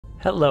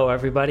Hello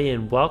everybody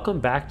and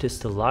welcome back to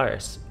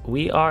Stellaris.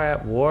 We are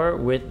at war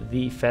with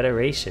the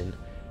Federation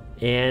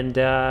and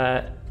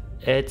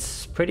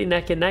it's pretty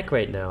neck and neck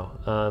right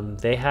now.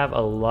 They have a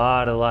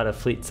lot of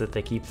fleets that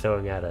they keep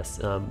throwing at us.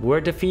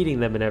 We're defeating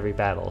them in every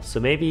battle, so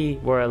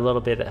maybe we're a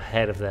little bit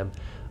ahead of them,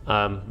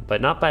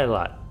 but not by a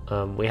lot.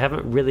 We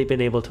haven't really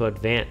been able to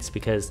advance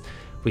because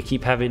we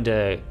keep having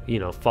to,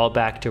 fall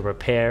back to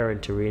repair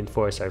and to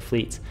reinforce our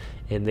fleets,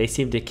 and they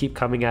seem to keep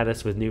coming at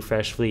us with new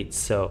fresh fleets.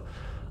 So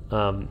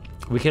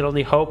we can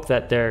only hope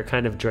that they're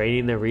kind of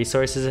draining their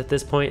resources at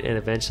this point, and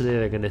eventually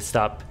they're going to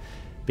stop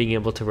being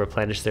able to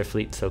replenish their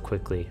fleet so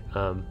quickly.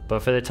 But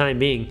for the time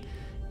being,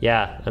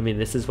 yeah, I mean,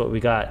 this is what we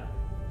got.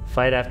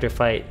 Fight after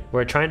fight.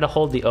 We're trying to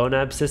hold the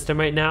ONAB system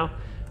right now,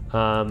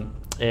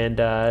 and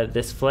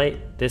this fight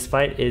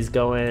is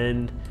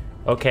going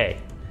okay.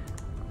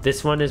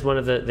 This one is one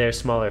of their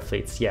smaller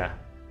fleets. Yeah,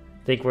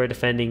 I think we're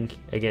defending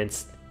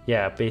against,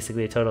 yeah,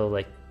 basically a total of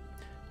like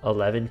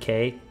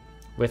 11k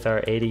with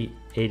our 80k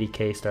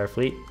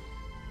Starfleet.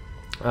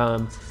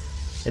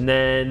 And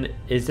then,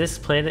 is this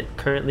planet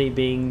currently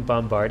being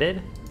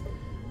bombarded?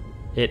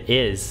 It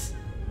is.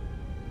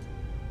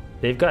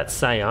 They've got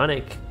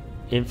psionic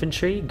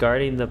infantry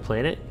guarding the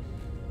planet?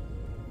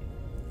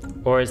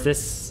 Or is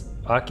this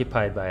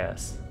occupied by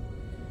us?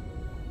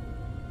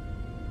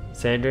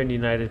 Sandern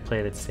United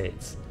Planet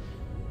States.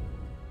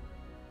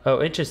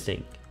 Oh,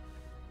 interesting.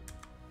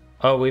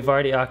 Oh, we've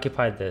already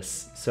occupied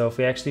this. So if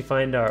we actually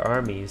find our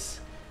armies...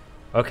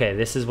 Okay,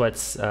 this is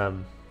what's... the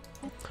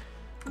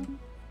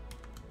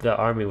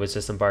army was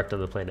just embarked on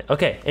the planet.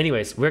 Okay,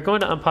 anyways, we're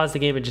going to unpause the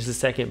game in just a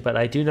second, but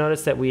I do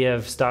notice that we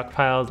have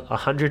stockpiled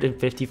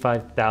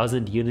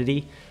 155,000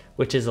 Unity,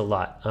 which is a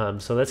lot.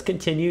 So let's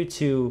continue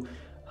to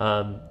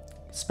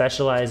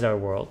specialize our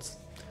worlds.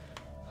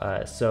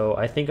 So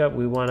I think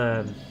we want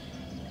to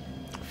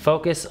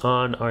focus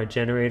on our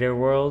generator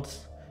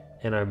worlds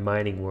and our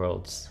mining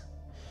worlds.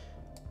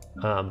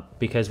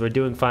 Because we're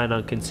doing fine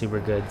on consumer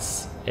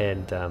goods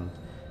and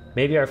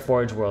maybe our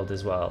forge world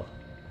as well.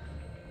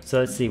 So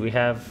let's see, we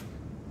have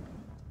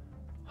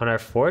on our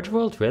forge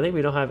world, really?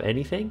 We don't have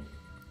anything?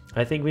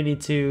 I think we need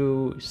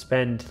to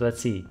spend,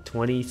 let's see,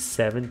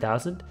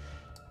 27,000.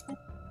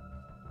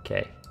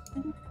 Okay.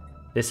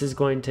 This is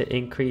going to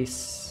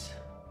increase...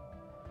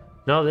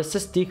 No, this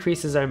just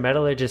decreases our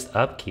metallurgist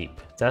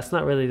upkeep. That's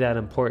not really that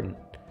important.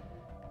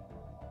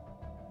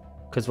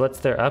 Because what's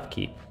their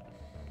upkeep?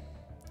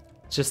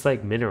 It's just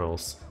like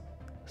minerals.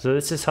 So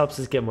this just helps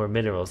us get more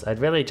minerals. I'd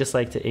really just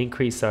like to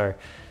increase our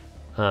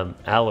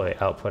alloy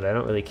output. I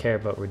don't really care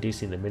about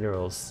reducing the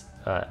minerals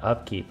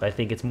upkeep. I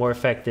think it's more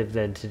effective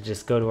than to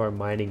just go to our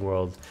mining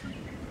world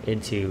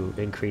and to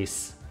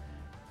increase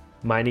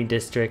mining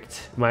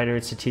district, miner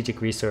and strategic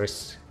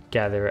resource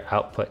gatherer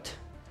output.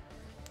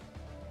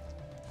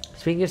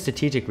 Speaking of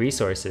strategic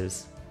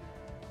resources,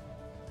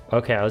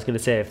 okay, I was going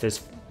to say if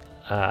there's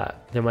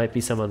there might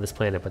be some on this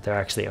planet, but there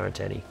actually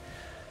aren't any.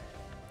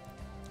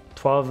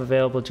 12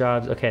 available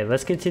jobs. Okay,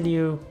 let's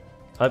continue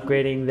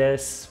upgrading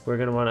this. We're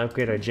going to want to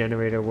upgrade our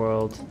generator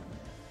world.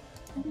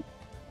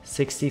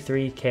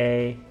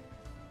 63k.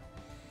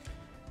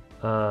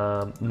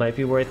 Might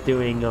be worth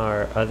doing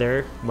our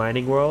other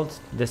mining world.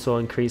 This will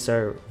increase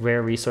our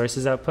rare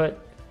resources output.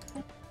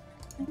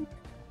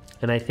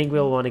 And I think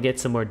we'll want to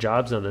get some more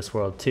jobs on this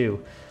world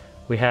too.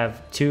 We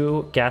have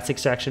 2 gas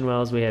extraction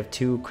wells. We have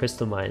 2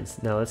 crystal mines.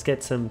 Now let's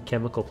get some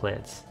chemical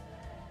plants.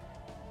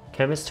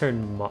 Chemists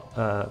turn...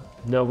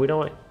 no, we don't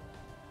want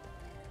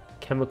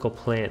chemical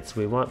plants.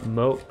 We want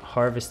moat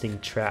harvesting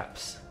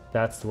traps.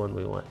 That's the one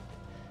we want.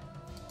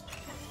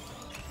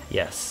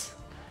 Yes.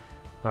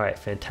 Alright,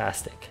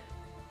 fantastic.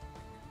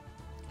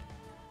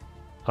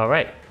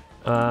 Alright.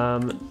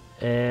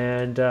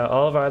 And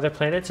all of our other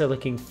planets are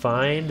looking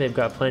fine. They've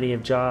got plenty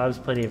of jobs,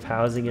 plenty of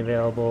housing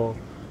available.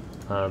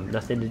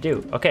 Nothing to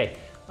do. Okay.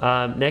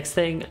 Next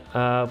thing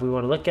we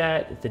want to look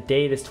at, the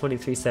date is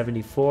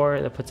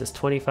 2374. That puts us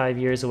 25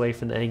 years away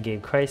from the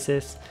endgame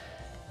crisis.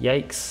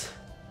 Yikes.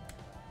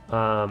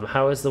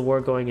 How is the war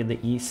going in the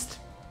east?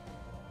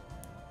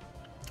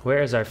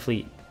 Where is our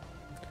fleet?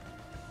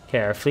 Okay,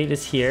 our fleet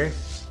is here.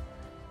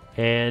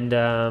 And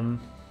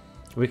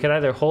we could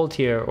either hold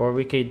here or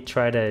we could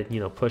try to,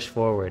 push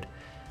forward.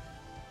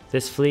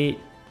 This fleet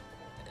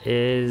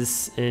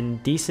is in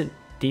decent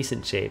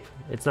shape.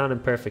 It's not in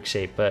perfect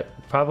shape, but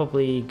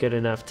probably good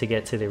enough to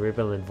get to the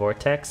Ribbon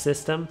Vortex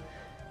system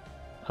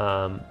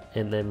and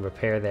then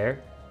repair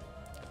there.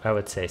 I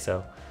would say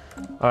so.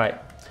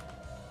 Alright,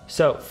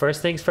 so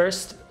first things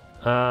first,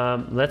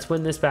 let's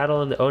win this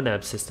battle in the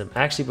ONAB system.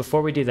 Actually,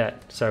 before we do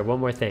that, sorry, one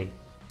more thing.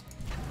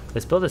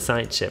 Let's build a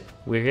science ship.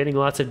 We're getting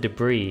lots of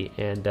debris,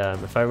 and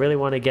if I really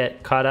want to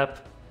get caught up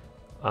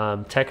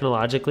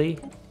technologically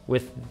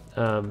with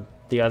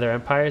the other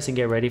empires and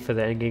get ready for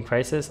the endgame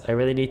crisis, I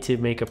really need to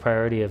make a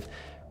priority of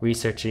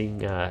researching,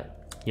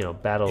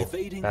 battle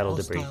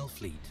debris.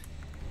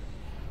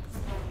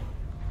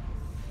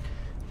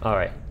 All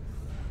right,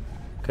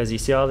 because you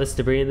see all this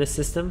debris in this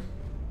system,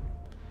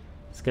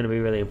 it's going to be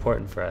really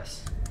important for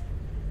us.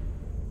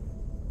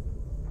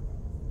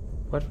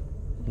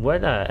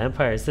 What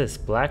empire is this?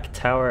 Black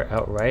Tower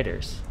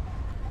Outriders.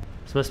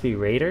 This must be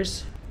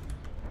raiders?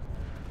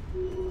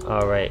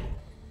 Alright.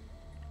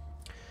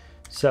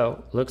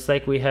 So, looks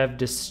like we have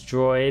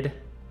destroyed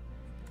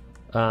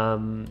that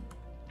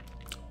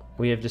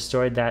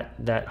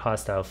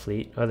hostile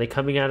fleet. Are they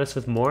coming at us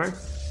with more?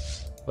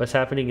 What's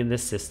happening in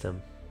this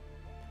system?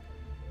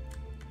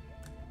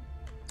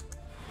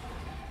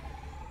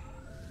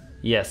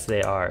 Yes,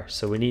 they are.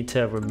 So we need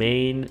to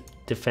remain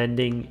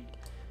defending.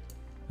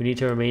 We need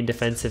to remain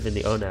defensive in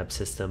the ONAP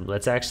system.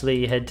 Let's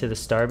actually head to the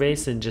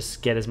starbase and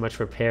just get as much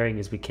repairing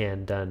as we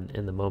can done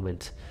in the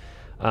moment.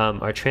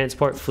 Our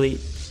transport fleet,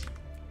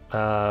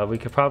 we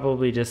could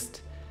probably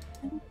just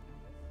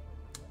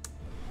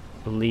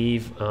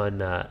leave on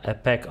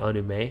Epec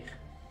Onume.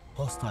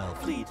 Hostile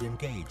fleet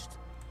engaged.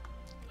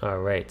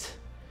 Alright.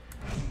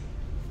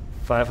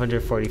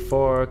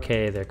 544,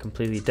 okay, they're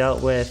completely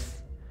dealt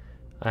with.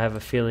 I have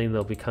a feeling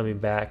they'll be coming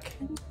back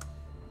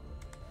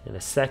in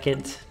a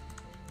second.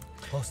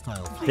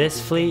 This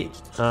fleet,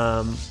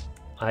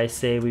 I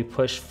say we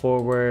push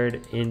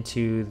forward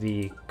into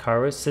the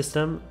Karos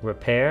system,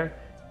 repair,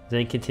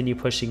 then continue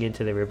pushing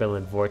into the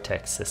Rebellion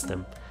Vortex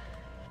system.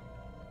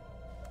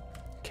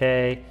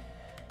 Okay,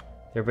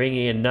 they're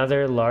bringing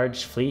another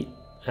large fleet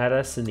at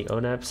us in the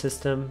ONAP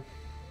system.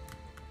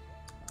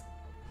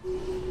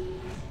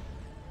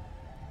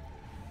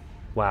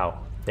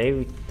 Wow,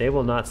 they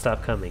will not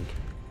stop coming.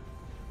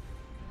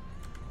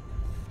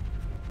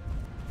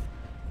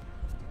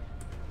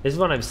 This is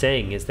what I'm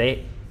saying, is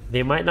they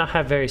might not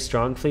have very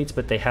strong fleets,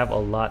 but they have a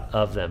lot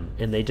of them,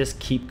 and they just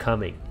keep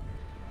coming.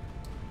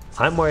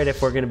 I'm worried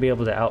if we're going to be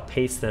able to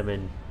outpace them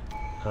and,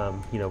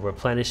 you know,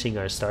 replenishing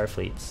our star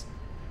fleets.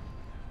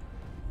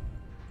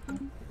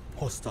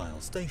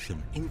 Hostile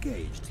station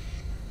engaged.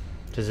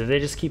 Because if they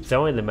just keep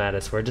throwing them at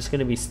us, we're just going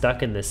to be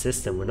stuck in this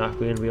system. We're not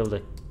going to be able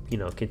to, you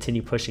know,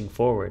 continue pushing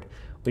forward.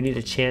 We need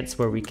a chance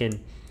where we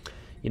can,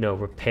 you know,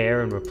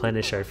 repair and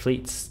replenish our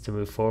fleets to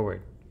move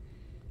forward.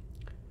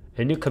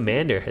 A new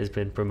commander has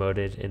been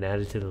promoted and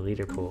added to the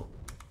leader pool.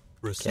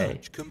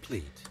 Research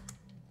complete.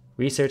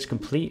 Research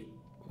complete.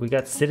 We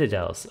got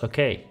citadels.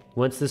 Okay,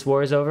 once this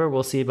war is over,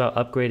 we'll see about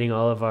upgrading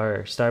all of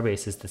our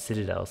starbases to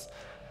citadels.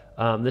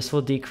 This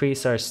will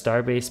decrease our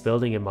starbase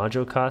building and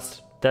module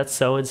cost. That's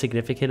so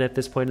insignificant at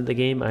this point in the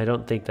game. I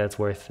don't think that's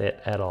worth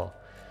it at all.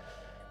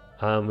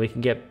 We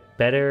can get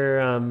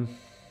better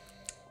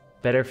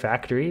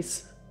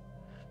factories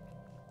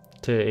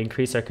to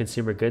increase our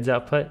consumer goods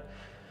output.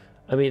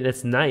 I mean,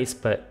 it's nice,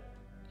 but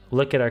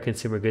look at our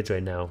consumer goods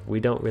right now. We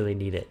don't really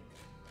need it.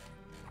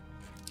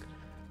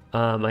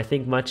 I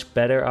think much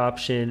better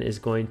option is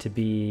going to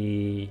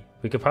be,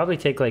 we could probably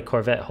take like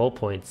Corvette hull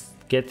points,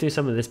 get through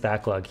some of this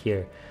backlog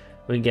here.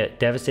 We can get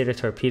Devastator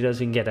torpedoes,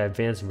 we can get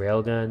advanced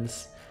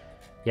railguns.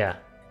 Yeah,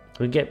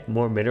 we can get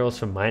more minerals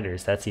from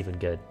miners, that's even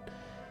good.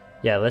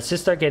 Yeah, let's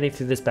just start getting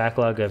through this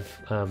backlog of,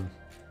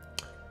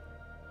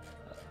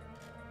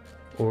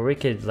 or we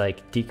could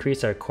like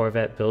decrease our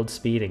Corvette build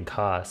speed and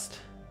cost.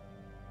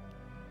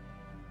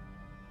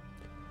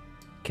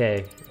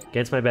 Okay,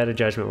 against my better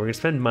judgment, we're gonna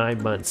spend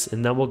 9 months,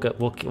 and then we'll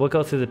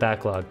go through the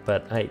backlog.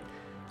 But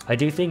I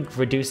do think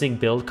reducing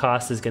build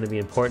cost is gonna be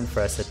important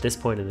for us at this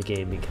point in the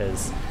game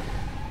because,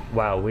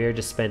 wow, we are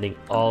just spending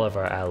all of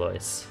our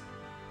alloys.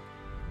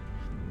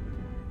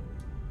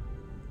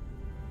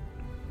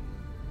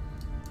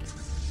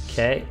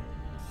 Okay,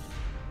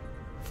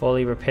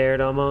 fully repaired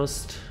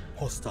almost.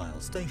 Hostile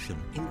station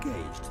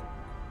engaged.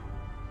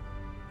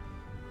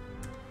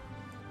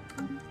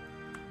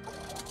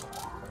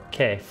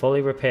 Okay,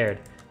 fully repaired.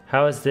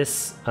 How is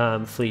this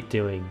fleet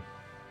doing?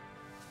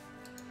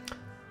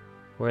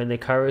 We're in the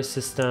Karu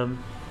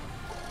system.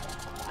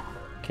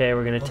 Okay,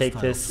 we're gonna take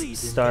this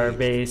star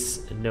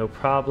base, no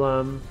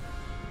problem.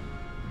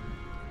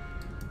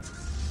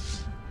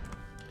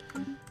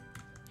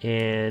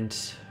 And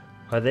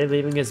are they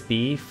leaving us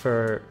be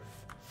for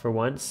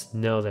once?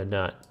 No, they're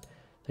not.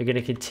 They're going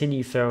to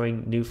continue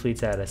throwing new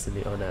fleets at us in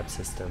the ONAP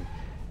system.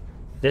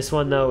 This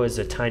one, though, is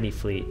a tiny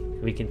fleet.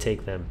 We can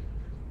take them.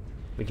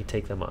 We can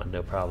take them on,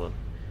 no problem.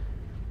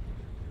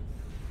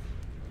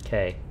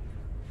 Okay.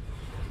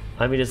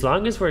 I mean, as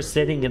long as we're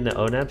sitting in the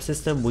ONAP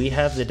system, we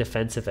have the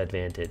defensive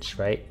advantage,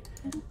 right?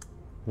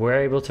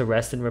 We're able to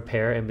rest and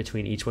repair in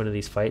between each one of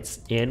these fights,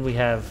 and we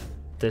have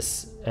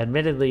this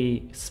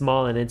admittedly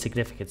small and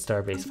insignificant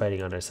starbase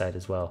fighting on our side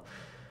as well.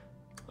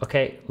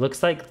 Okay,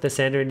 looks like the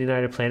Sandarin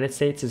United Planet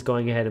States is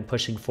going ahead and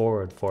pushing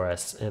forward for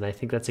us, and I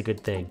think that's a good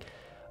thing.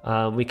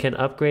 We can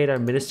upgrade our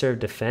Minister of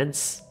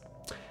Defense.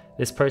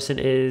 This person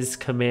is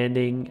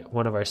commanding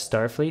one of our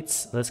star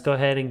fleets. Let's go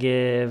ahead and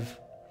give...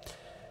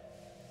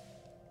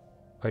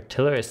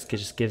 Artillerist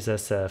just gives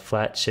us a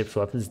flat ship's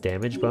weapons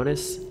damage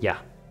bonus. Yeah,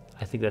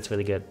 I think that's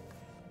really good.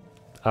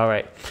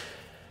 Alright.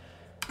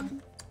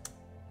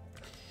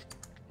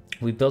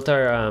 We built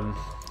our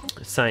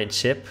science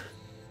ship.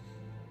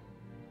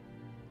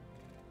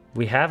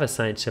 We have a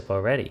science ship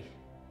already.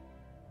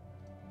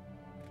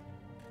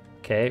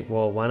 Okay,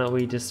 well, why don't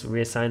we just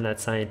reassign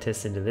that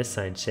scientist into this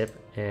science ship,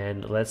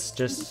 and let's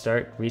just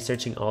start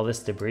researching all this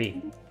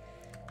debris.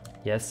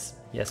 Yes,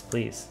 yes,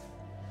 please.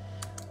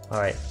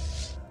 All right.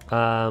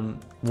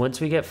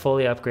 Once we get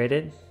fully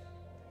upgraded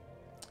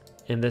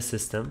in this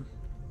system,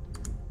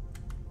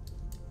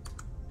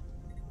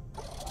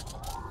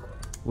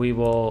 we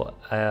will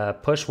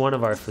push one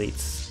of our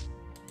fleets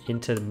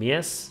into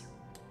Mias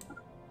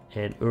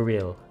and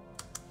Uriel.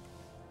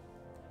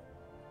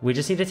 We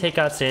just need to take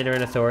out Sander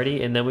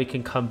Authority, and then we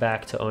can come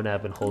back to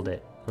Onab and hold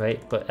it, right?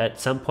 But at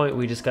some point,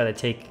 we just gotta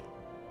take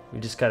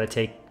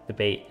the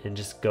bait and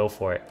just go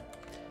for it.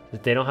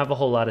 They don't have a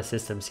whole lot of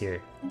systems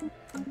here.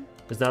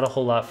 There's not a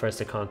whole lot for us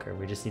to conquer.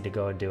 We just need to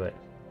go and do it.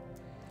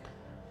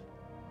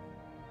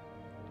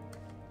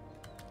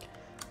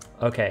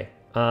 Okay.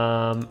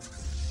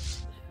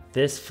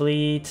 This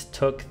fleet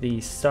took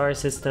the star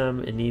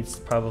system. It needs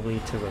probably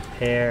to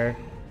repair.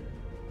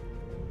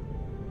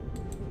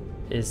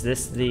 Is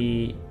this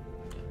the...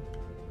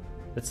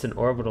 That's an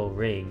orbital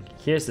ring.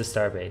 Here's the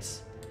starbase.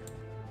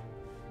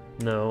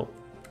 No.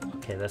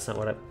 Okay, that's not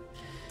what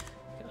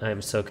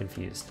I'm so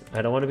confused.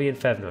 I don't want to be in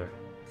Fevnor.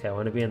 Okay, I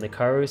want to be in the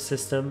Karu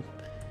system.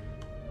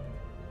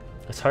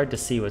 It's hard to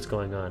see what's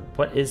going on.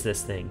 What is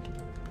this thing?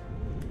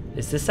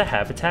 Is this a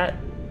habitat?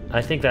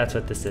 I think that's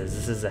what this is.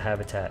 This is a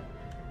habitat.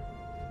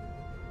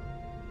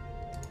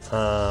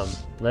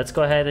 Let's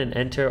go ahead and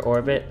enter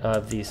orbit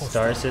of the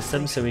star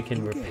system so we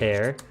can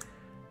repair.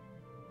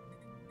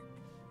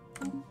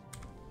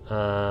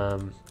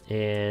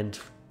 And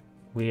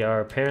we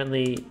are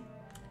apparently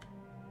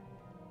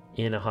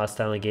in a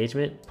hostile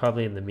engagement,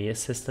 probably in the Mia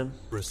system.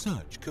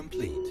 Research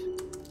complete.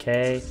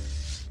 Okay.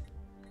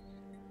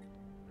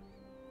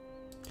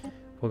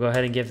 We'll go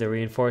ahead and give the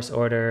reinforce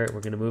order. We're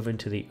going to move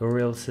into the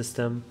Uriel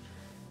system.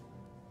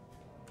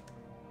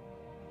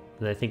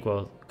 And I think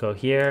we'll go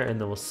here, and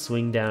then we'll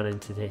swing down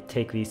and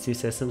take these two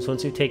systems.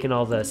 Once we've taken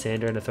all the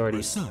Sander and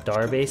Authority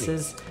star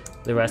bases,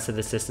 the rest of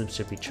the systems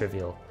should be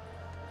trivial.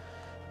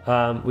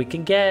 We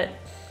can get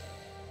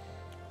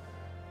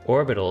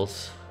orbital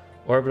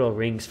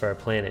rings for our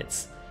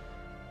planets.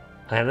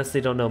 I honestly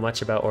don't know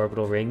much about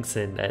orbital rings,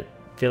 and I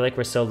feel like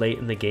we're so late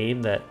in the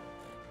game that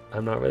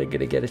I'm not really going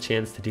to get a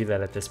chance to do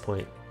that at this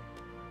point.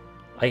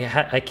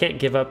 I can't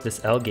give up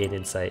this L-gate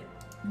insight.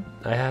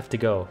 I have to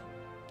go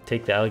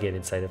take the L-gate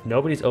insight. If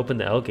nobody's opened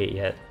the L-gate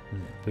yet,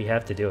 we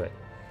have to do it.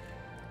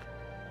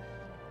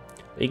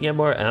 We can get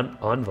more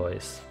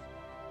envoys.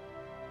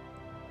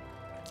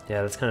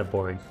 Yeah, that's kind of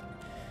boring.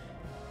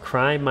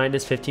 Crime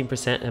minus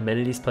 15%,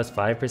 amenities plus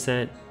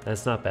 5%.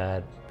 That's not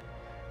bad.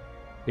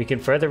 We can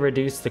further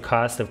reduce the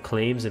cost of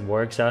claims and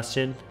war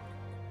exhaustion.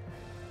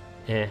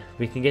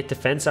 We can get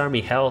defense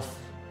army health,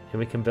 and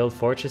we can build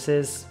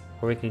fortresses,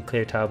 or we can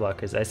clear tile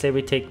blockers. I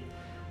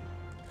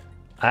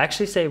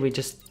actually say we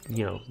just,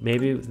 you know,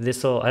 maybe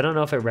this'll, I don't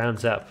know if it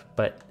rounds up,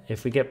 but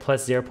if we get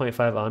plus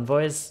 0.5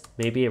 envoys,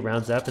 maybe it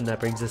rounds up and that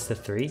brings us to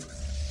 3.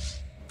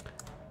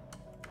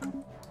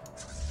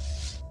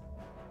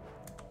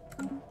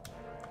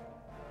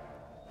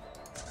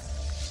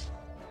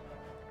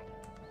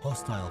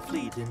 Hostile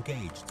fleet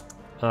engaged.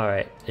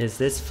 Alright, is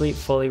this fleet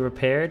fully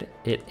repaired?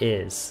 It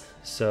is.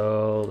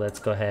 So let's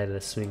go ahead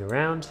and swing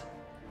around.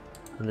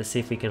 And let's see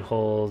if we can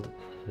hold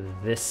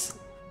this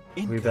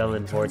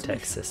Rebellion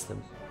Vortex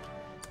system.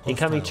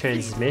 Incoming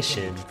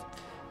transmission.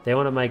 They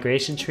want a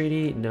migration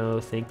treaty? No,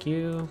 thank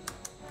you.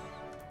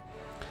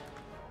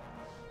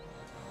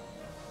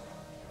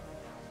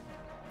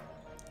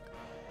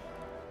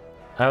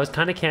 I was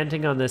kind of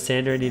counting on the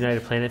Sander and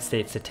United Planet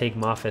States to take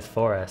Moffith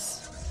for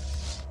us.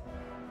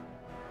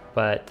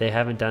 But they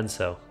haven't done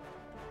so.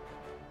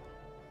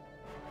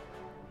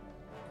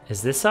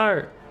 Is this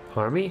our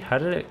army? How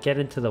did it get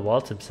into the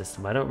Waltham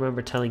system? I don't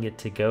remember telling it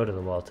to go to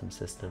the Waltham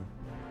system.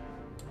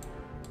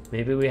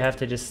 Maybe we have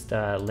to just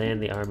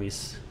land the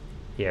armies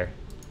here.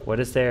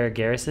 What is their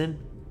garrison?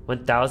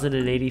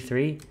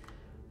 1083?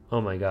 Oh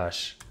my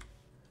gosh.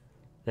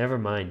 Never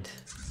mind.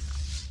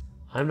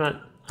 I'm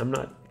not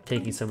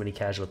taking so many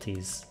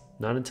casualties.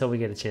 Not until we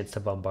get a chance to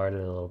bombard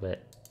it a little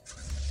bit.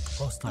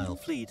 Hostile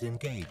fleet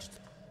engaged.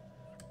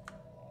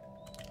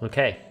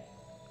 Okay.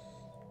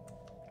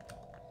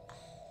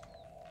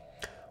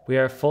 We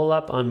are full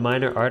up on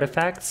minor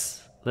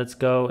artifacts. Let's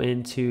go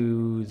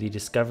into the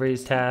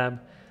Discoveries tab.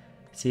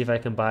 See if I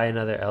can buy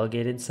another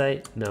L-gate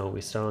insight. No,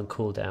 we're still on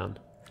cooldown.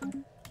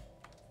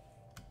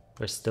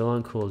 We're still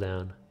on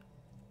cooldown.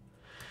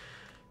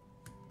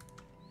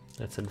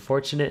 That's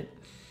unfortunate.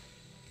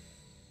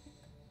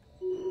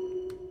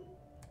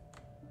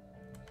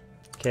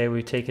 Okay,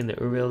 we've taken the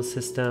Uriel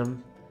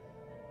system.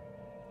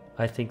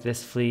 I think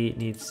this fleet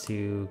needs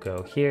to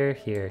go here,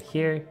 here,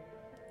 here.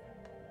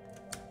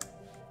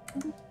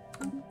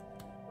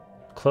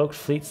 Cloaked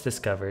fleets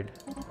discovered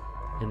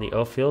in the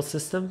Ophiel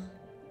system.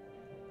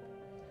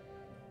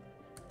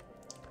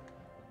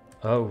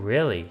 Oh,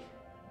 really?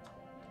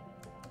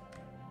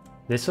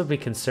 This would be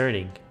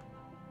concerning.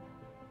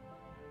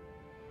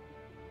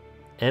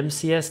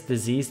 MCS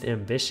Diseased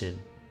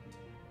Ambition.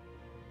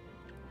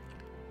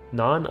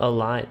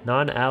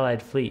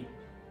 Non-allied fleet.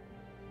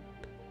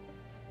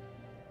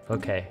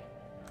 Okay.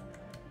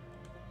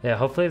 Yeah,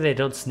 hopefully they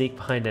don't sneak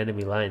behind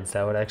enemy lines.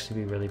 That would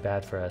actually be really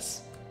bad for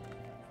us.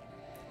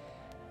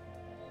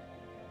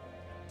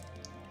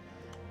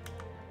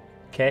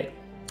 Okay.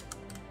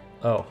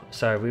 Oh,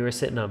 sorry, we were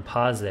sitting on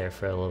pause there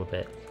for a little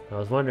bit. I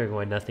was wondering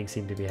why nothing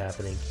seemed to be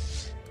happening.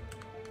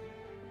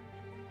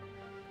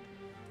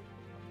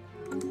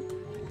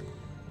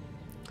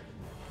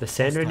 The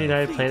Sandra and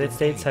United Planet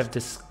States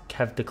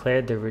have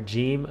declared the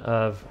regime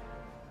of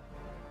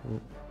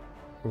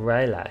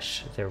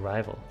Rylash their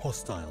rival.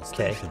 Hostile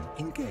station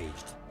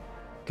engaged.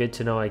 Good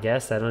to know, I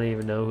guess. I don't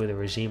even know who the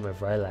regime of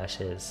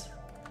Rylash is.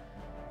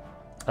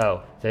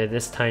 Oh, they're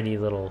this tiny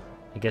little,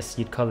 I guess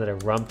you'd call it a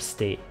rump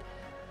state.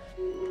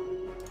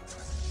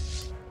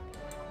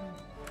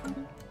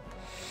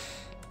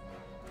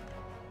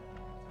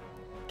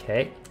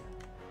 Okay.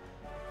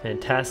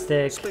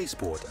 Fantastic.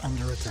 Spaceport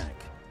under attack.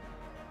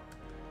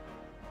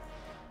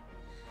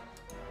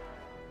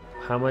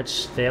 How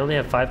much? They only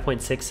have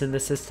 5.6 in the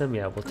system?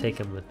 Yeah, we'll take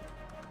them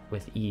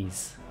with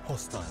ease.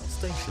 Hostile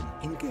station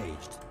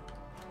engaged.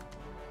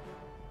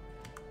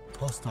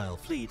 Hostile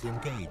fleet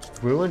engaged.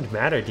 Ruined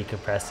matter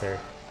decompressor.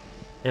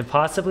 And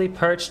possibly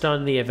perched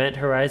on the event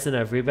horizon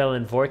of Rebel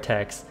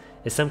Vortex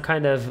is some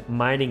kind of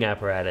mining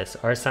apparatus.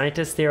 Our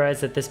scientists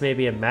theorize that this may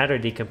be a matter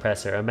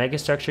decompressor, a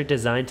megastructure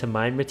designed to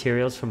mine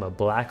materials from a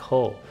black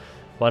hole.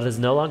 While it is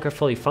no longer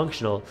fully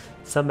functional,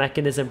 some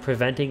mechanism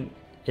preventing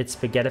its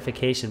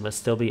spaghettification must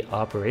still be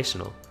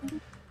operational.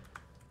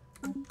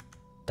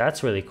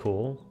 That's really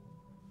cool.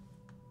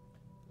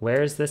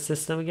 Where is this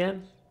system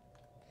again?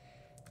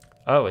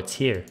 Oh, it's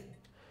here.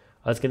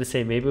 I was going to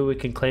say maybe we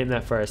can claim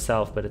that for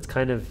ourselves, but it's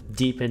kind of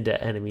deep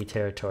into enemy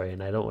territory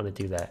and I don't want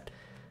to do that.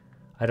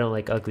 I don't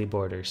like ugly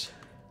borders.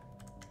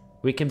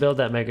 We can build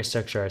that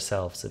megastructure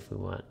ourselves if we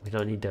want. We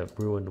don't need to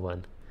ruin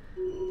one.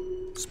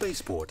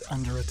 Spaceport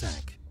under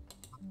attack.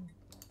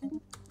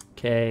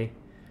 Okay.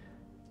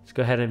 Let's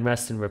go ahead and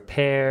rest and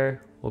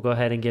repair. We'll go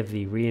ahead and give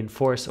the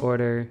reinforce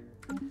order.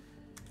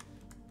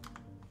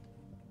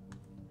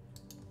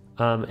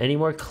 Any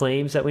more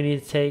claims that we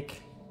need to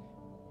take?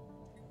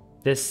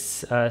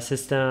 This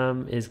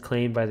system is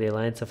claimed by the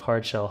Alliance of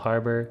Hardshell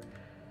Harbor,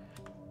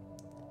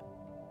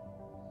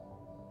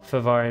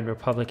 Fevarian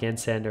Republic, and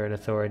Sandarin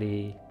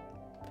Authority.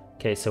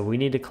 Okay, so we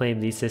need to claim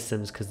these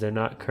systems because they're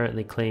not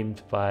currently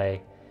claimed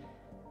by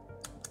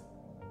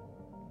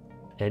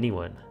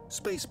anyone.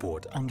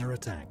 Spaceport under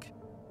attack.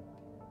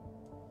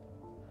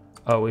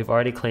 Oh, we've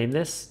already claimed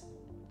this?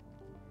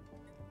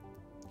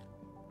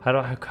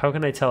 How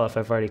can I tell if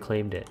I've already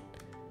claimed it?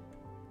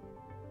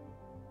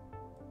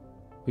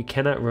 We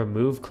cannot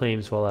remove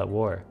claims while at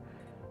war.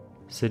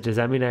 So does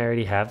that mean I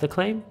already have the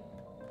claim?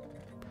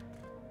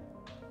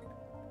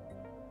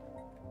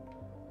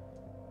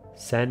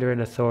 Sandarin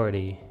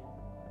Authority.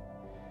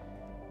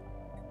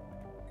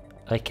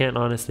 I can't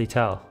honestly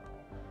tell.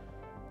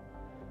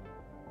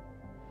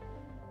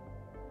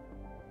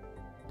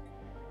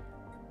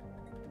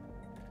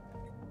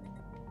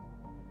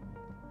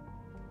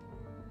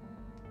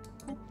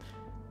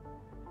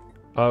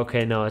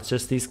 Okay, no, it's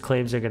just these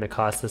claims are going to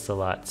cost us a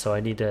lot, so I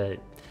need to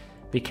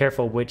be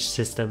careful which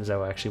systems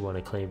I actually want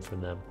to claim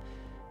from them.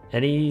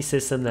 Any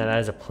system that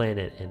has a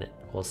planet in it,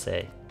 we'll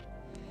say.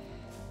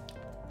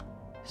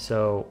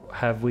 So,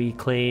 have we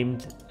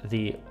claimed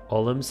the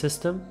Olim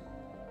system?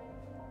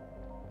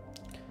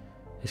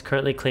 It's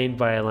currently claimed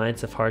by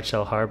Alliance of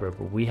Hardshell Harbor,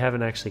 but we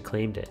haven't actually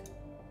claimed it.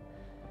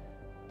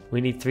 We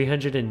need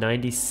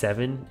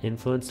 397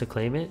 influence to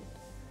claim it?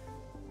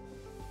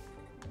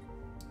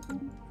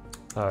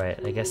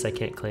 Alright, I guess I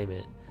can't claim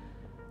it.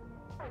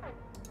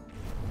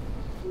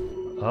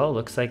 Oh,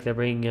 looks like they're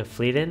bringing a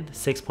fleet in.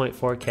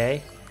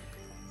 6.4k.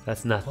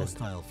 That's nothing.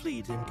 Hostile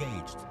fleet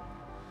engaged.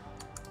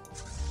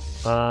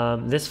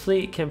 This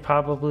fleet can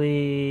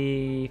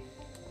probably...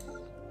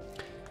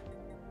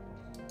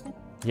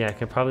 Yeah, it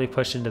can probably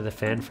push into the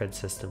Fanfred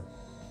system.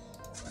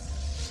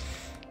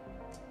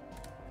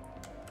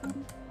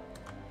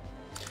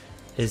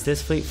 Is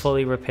this fleet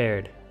fully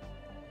repaired?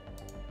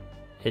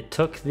 It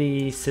took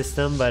the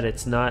system, but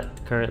it's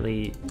not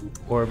currently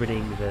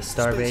orbiting the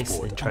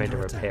starbase and trying to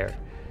repair.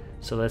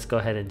 So let's go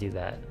ahead and do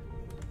that.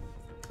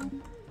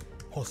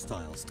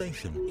 Hostile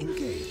station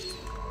engaged.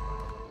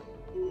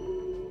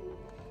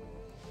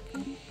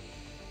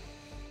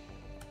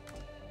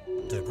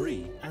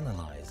 Debris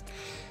analyzed.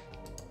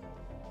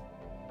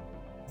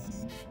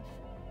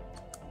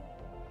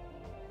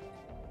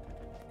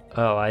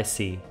 Oh, I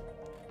see.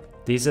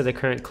 These are the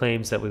current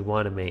claims that we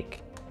want to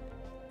make.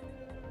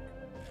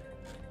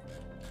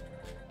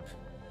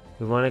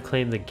 We want to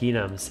claim the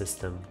Ginam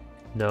system.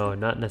 No,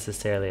 not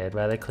necessarily. I'd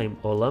rather claim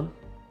Olam.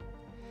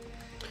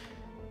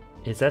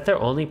 Is that their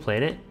only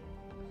planet?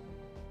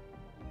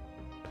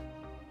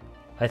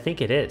 I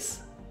think it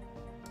is.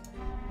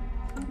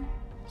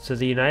 So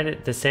the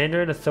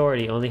Sandarin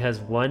Authority only has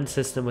one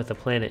system with a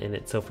planet in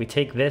it. So if we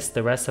take this,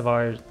 the rest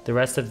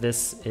of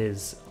this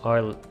is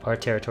our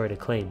territory to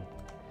claim.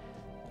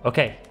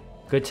 Okay,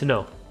 good to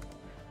know.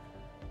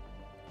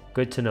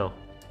 Good to know.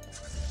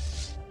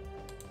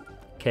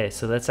 Okay,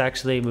 so let's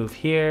actually move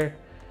here,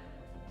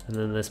 and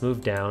then let's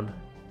move down,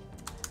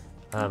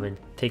 and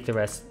take the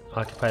rest,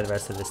 occupy the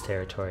rest of this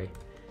territory.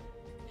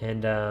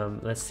 And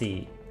let's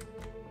see.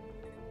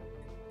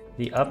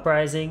 The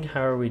uprising,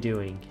 how are we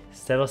doing?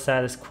 Settle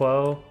status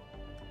quo.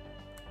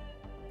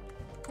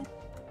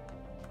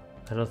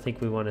 I don't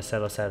think we want to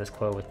settle status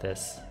quo with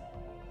this.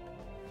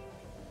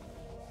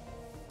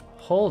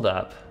 Hold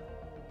up.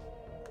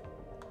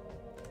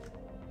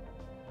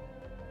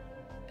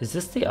 Is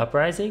this the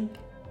uprising?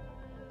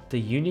 The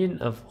Union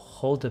of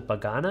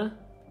Holdebagana?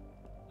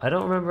 I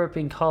don't remember it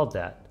being called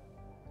that.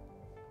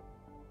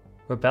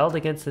 Rebelled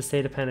against the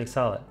state of Panic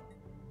Solid.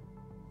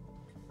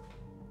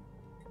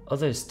 Oh,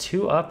 there's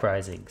 2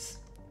 uprisings.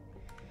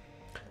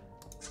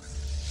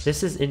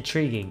 This is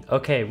intriguing.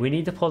 Okay, we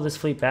need to pull this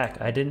fleet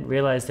back. I didn't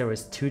realize there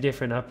was 2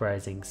 different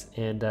uprisings,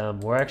 and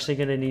we're actually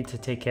going to need to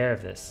take care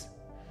of this.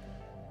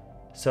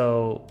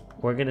 So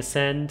we're going to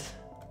send...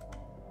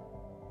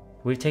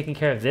 We've taken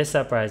care of this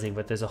uprising,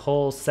 but there's a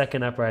whole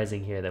second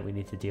uprising here that we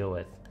need to deal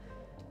with.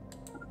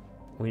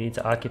 We need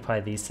to occupy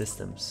these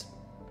systems.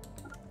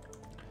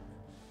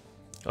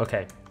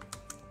 Okay.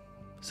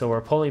 So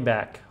we're pulling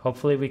back.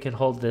 Hopefully we can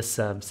hold this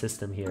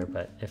system here,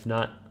 but if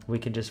not, we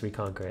can just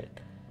reconquer it.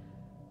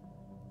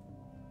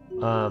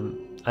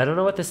 I don't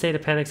know what the state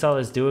of Panic Solid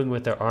is doing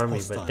with their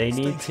army, but they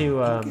need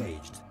to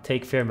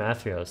take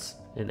Firmathrios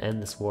and end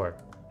this war.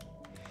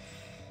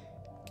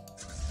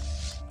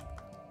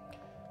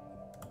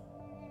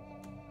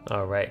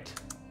 All right.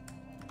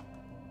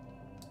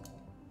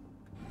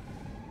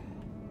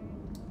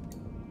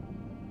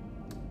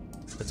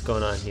 What's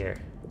going on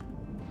here?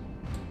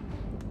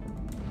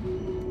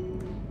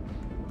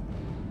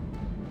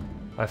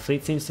 Our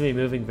fleet seems to be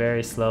moving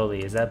very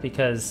slowly. Is that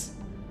because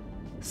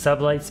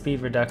sublight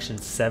speed reduction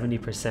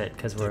 70%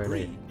 because we're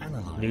in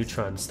a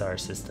neutron star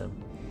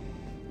system?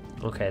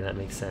 Okay, that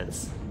makes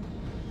sense.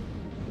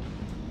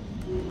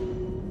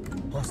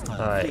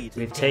 Alright,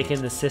 we've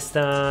taken the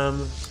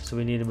system, so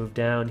we need to move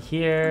down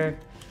here.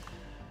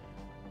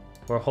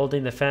 We're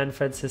holding the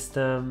Fanfred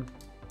system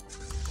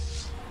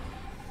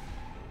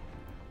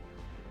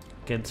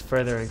against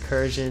further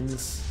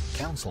incursions.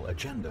 Council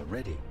agenda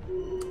ready.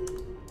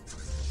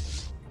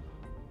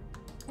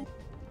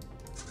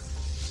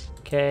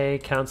 Okay,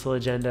 council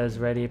agenda is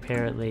ready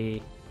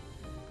apparently.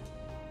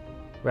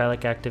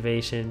 Relic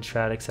activation,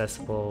 shroud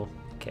accessible.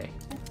 Okay.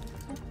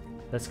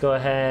 Let's go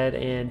ahead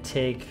and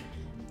take...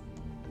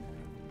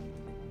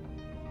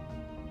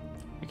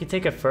 We can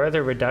take a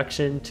further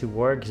reduction to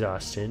war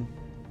exhaustion.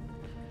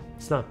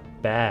 It's not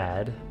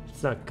bad.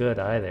 It's not good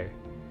either.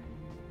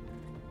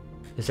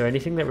 Is there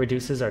anything that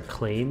reduces our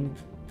claim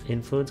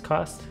influence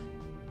cost?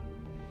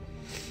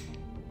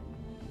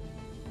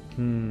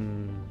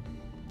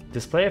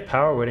 Display of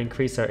power would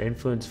increase our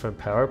influence from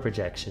power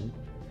projection.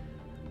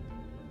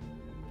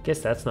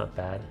 Guess that's not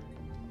bad.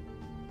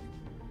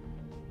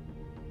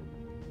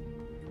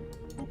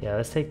 Yeah,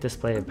 let's take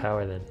display of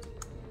power then.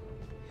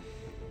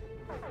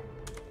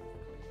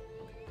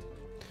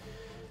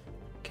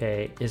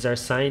 Okay, is our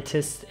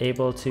scientist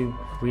able to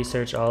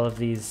research all of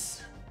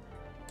these,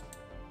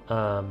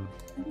 all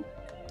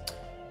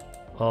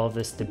of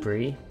this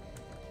debris?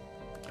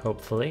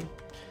 Hopefully.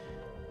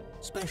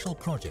 Special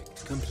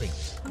project complete.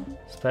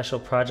 Special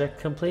project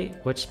complete?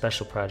 Which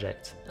special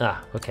project?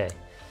 Ah, okay.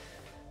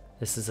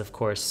 This is, of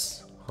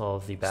course, all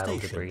of the battle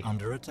debris.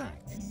 Under attack.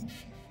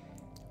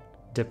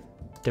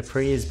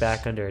 Debris is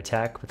back under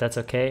attack, but that's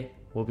okay.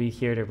 We'll be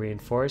here to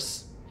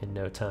reinforce in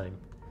no time.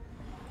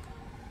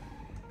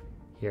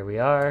 Here we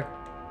are.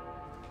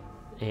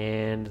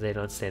 And they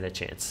don't stand a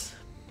chance.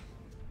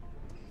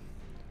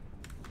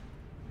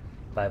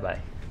 Bye-bye.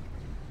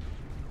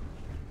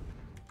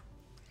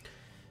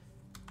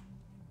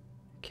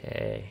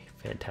 Okay,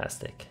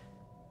 fantastic.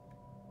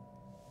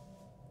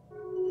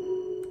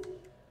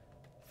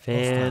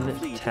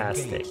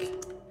 Fantastic.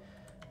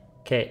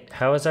 Okay,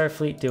 how is our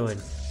fleet doing?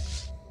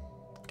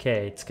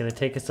 Okay, it's gonna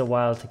take us a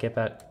while to get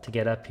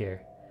up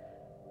here.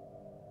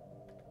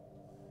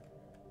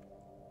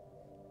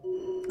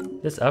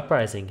 This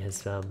uprising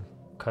has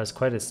caused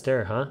quite a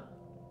stir, huh?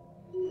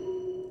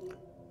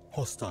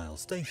 Hostile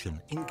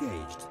station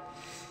engaged.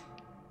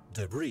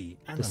 Debris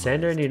analyzed. The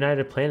Sandern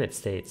United Planet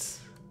States.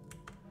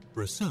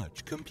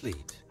 Research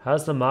complete.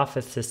 How's the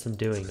Moffat system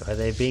doing? Are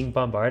they being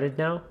bombarded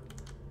now?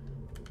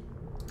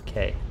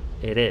 Okay,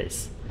 it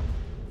is.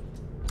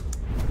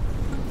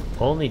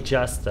 Only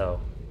just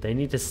though. They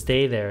need to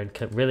stay there and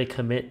really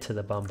commit to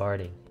the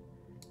bombarding.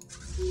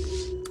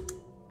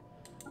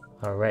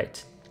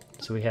 Alright,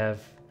 so we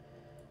have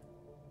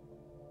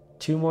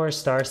 2 more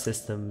star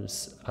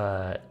systems,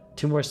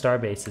 2 more star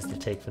bases to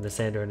take from the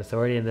Sandern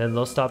Authority, and then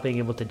they'll stop being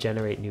able to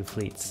generate new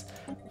fleets.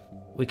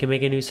 We can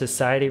make a new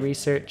society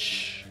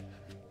research.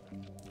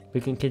 We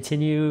can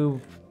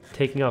continue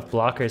taking off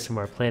blockers from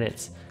our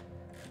planets.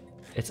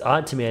 It's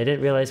odd to me, I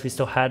didn't realize we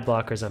still had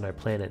blockers on our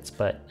planets,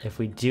 but if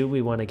we do,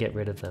 we want to get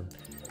rid of them.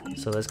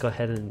 So let's go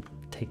ahead and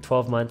take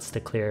 12 months to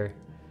clear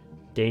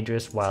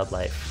dangerous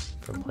wildlife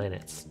from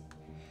planets.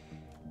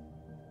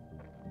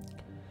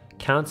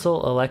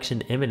 Council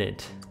election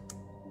imminent.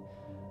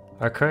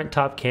 Our current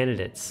top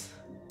candidates.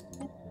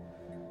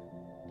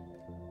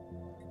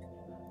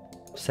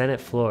 Senate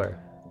floor.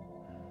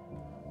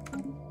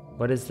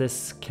 What is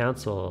this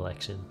council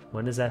election?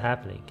 When is that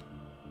happening?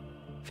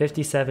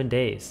 57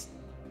 days.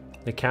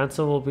 The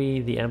council will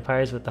be the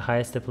empires with the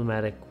highest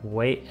diplomatic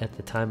weight at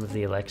the time of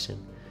the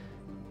election.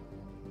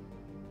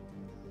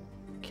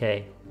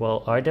 Okay,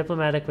 well, our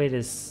diplomatic weight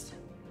is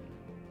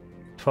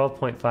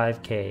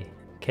 12.5k.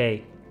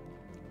 Okay.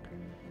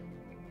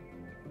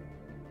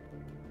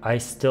 I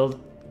still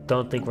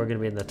don't think we're going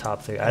to be in the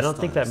top 3. I don't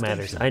think that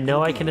matters. I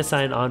know I can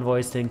assign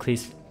envoys to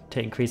increase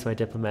my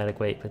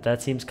diplomatic weight, but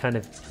that seems kind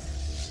of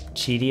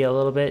cheaty a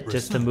little bit,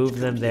 just to move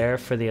them there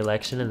for the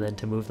election and then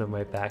to move them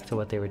right back to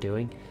what they were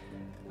doing.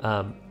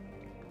 And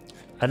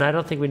I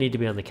don't think we need to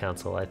be on the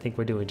council. I think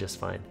we're doing just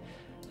fine.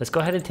 Let's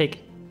go ahead and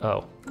take...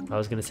 Oh, I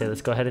was going to say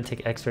let's go ahead and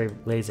take X-ray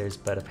lasers,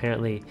 but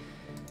apparently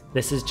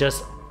this is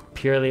just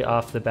purely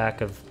off the back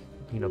of,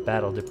 you know,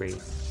 battle debris.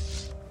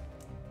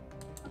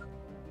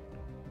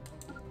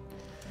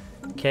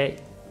 Okay.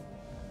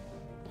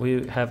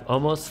 We have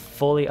almost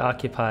fully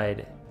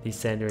occupied the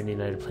Sandoran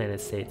United Planet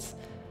States.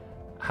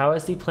 How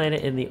is the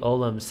planet in the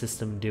Olam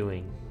system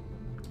doing?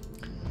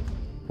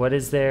 What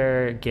is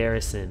their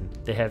garrison?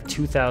 They have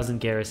 2,000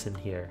 garrison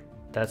here.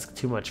 That's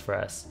too much for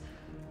us.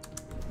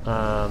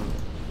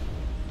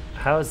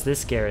 How is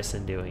this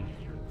garrison doing?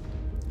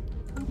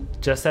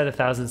 Just at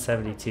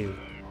 1,072.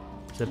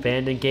 It's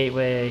abandoned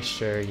gateway.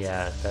 Sure,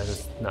 yeah, that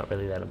is not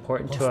really that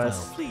important to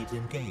us. Fleet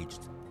engaged.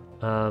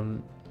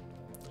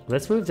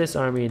 Let's move this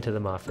army into the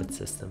Moffat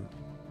system.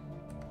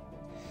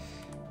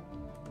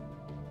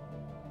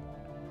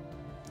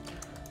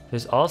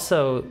 There's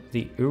also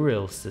the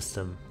Uril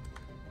system.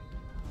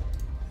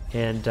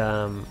 And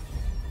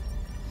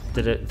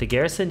the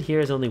garrison here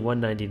is only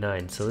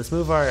 199, so let's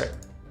move our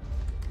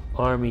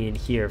army in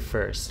here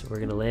first. We're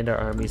going to land our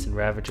armies in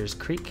Ravager's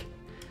Creek.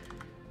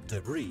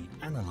 Debris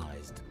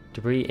analyzed.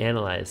 Debris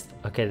analyzed.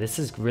 Okay, this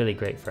is really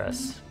great for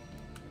us.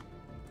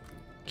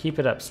 Keep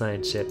it up,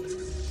 science ship.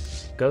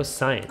 Go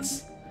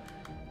science.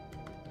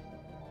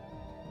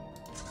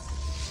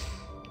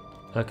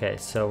 Okay,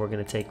 so we're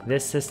going to take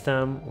this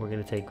system, we're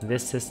going to take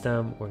this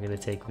system, we're going to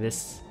take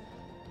this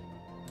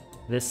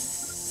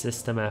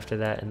system after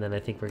that, and then I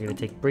think we're going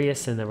to take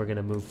Brius, and then we're going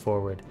to move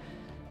forward.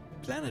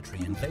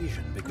 Planetary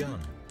invasion begun.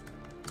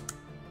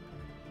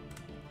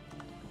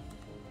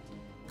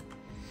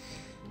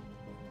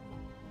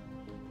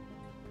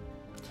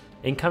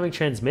 Incoming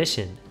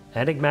transmission.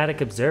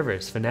 Enigmatic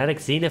observers. Fanatic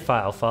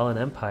Xenophile. Fallen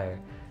Empire.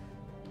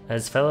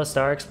 As fellow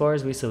star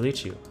explorers, we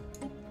salute you.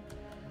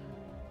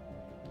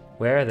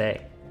 Where are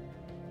they?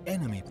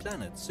 Enemy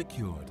planet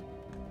secured.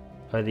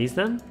 Are these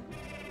them?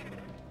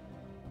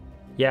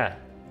 Yeah.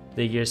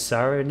 The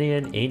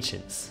Yusaranian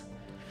Ancients.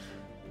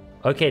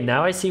 Okay,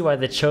 now I see why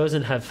the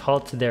Chosen have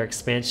halted their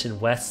expansion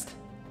west.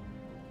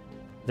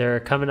 They're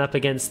coming up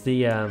against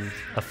the a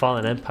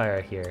fallen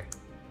empire here.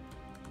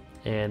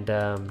 And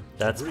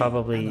that's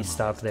probably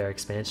stopped their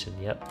expansion,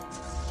 yep.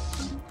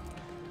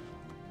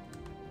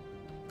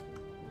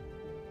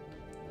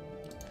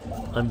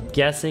 I'm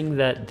guessing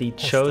that the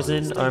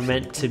Chosen are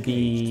meant to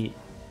be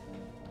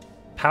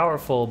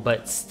powerful,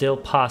 but still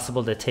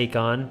possible to take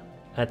on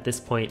at this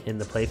point in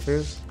the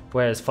playthrough,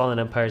 whereas Fallen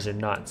Empires are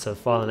not, so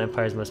Fallen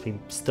Empires must be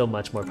still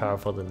much more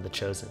powerful than the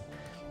Chosen.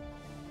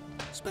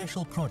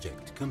 Special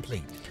project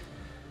complete.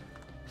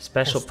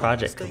 Special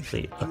project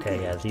complete.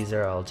 Okay, yeah, these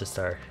are all just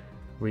our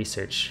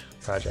research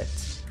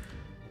projects.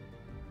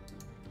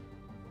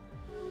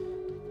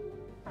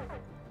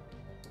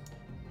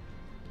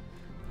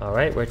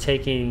 Alright, we're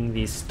taking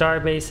these star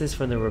bases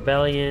from the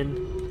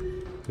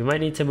rebellion. We might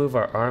need to move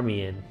our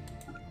army in.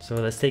 So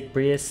let's take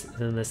Brius,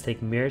 then let's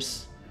take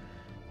Mirs.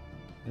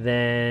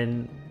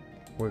 Then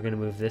we're gonna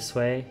move this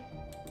way.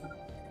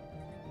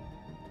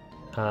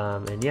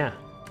 And yeah,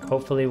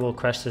 hopefully we'll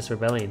crush this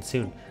rebellion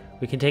soon.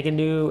 We can take a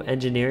new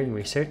engineering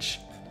research.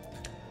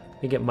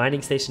 We get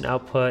mining station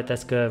output,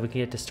 that's good. We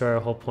can get destroyer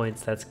hull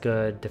points, that's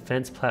good.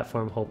 Defense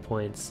platform hull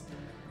points.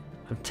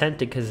 I'm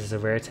tempted because it's a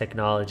rare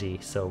technology,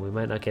 so we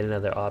might not get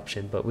another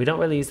option, but we don't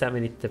really use that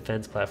many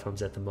defense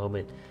platforms at the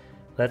moment.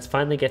 Let's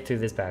finally get through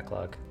this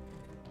backlog.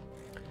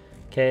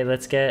 Okay,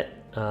 let's get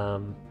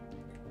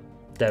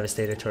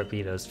Devastator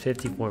torpedoes,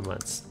 54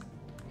 months.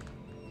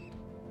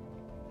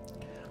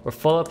 We're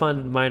full up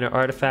on minor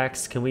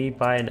artifacts. Can we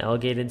buy an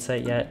Elgate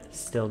Insight yet?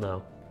 Still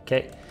no.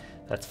 Okay,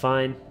 that's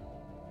fine.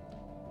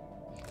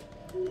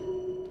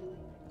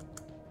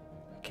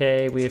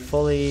 Okay, we have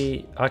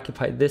fully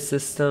occupied this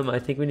system. I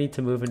think we need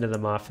to move into the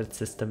Moffat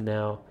system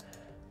now.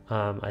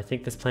 I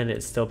think this planet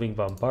is still being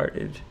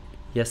bombarded.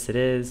 Yes, it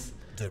is.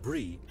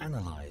 Debris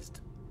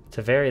analyzed.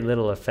 To very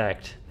little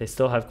effect. They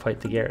still have quite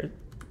the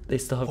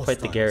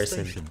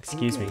garrison.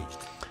 Excuse me.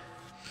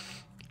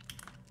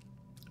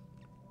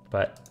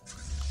 But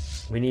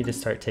we need to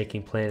start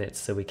taking planets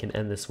so we can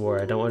end this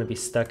war. I don't want to be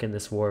stuck in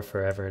this war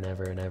forever and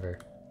ever and ever.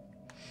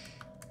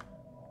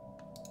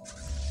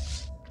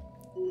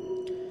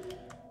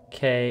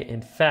 Okay,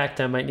 in fact,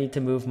 I might need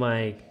to move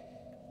my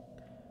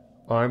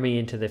army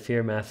into the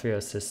Fear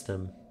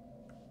system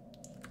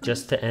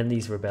just to end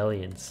these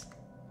rebellions.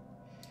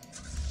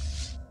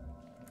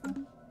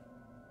 The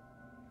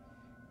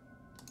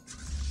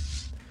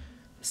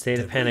state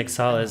of panic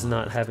Sala is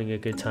not having a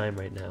good time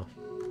right now.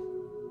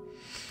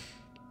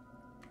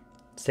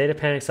 State of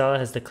Panic Sala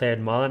has declared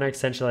Molinarch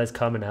Centralized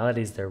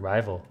Commonalities their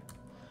rival.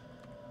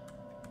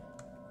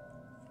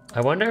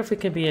 I wonder if we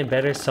can be in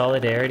better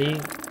solidarity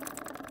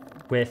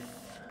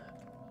with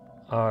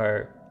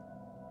our...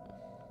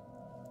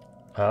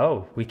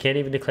 Oh, we can't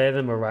even declare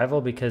them a rival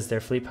because their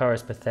fleet power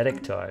is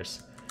pathetic to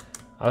ours.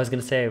 I was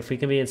going to say, if we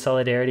can be in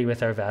solidarity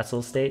with our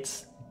vassal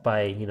states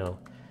by, you know,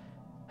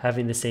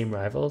 having the same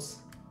rivals.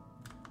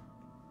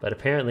 But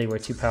apparently we're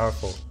too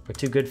powerful. We're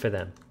too good for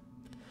them.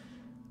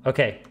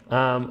 Okay,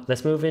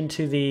 let's move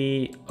into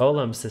the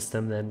Olam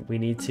system then. We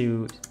need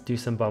to do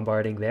some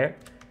bombarding there.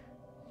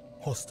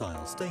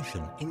 Hostile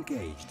station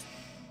engaged.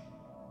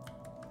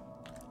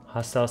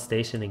 Hostile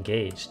station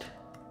engaged.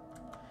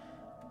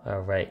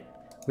 Alright.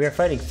 We are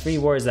fighting 3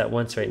 wars at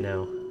once right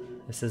now.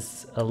 This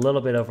is a little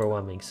bit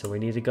overwhelming, so we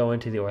need to go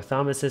into the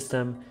Orthama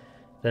system,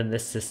 then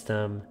this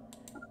system,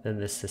 then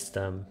this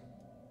system.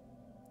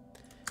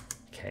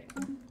 Okay.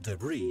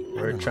 Debris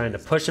We're analyzed. trying to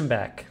push them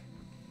back.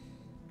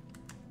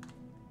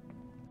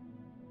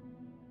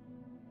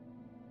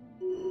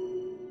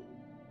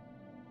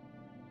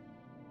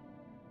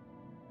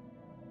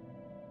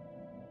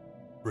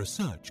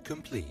 Research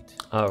complete.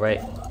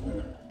 Alright.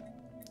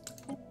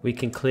 We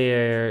can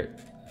clear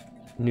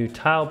new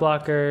tile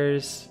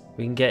blockers.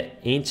 We can get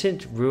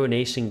Ancient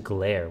Ruination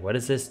Glare. What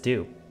does this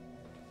do?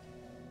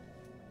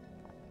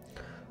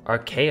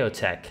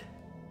 Archaeotech.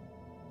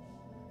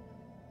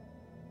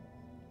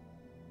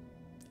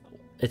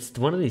 It's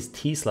one of these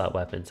T-slot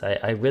weapons.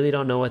 I really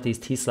don't know what these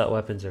T-slot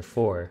weapons are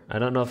for. I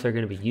don't know if they're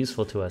going to be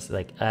useful to us,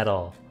 like, at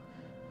all.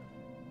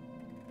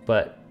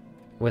 But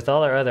with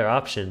all our other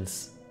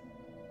options,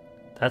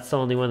 that's the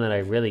only one that I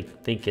really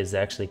think is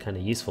actually kind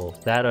of useful.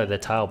 That or the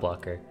tile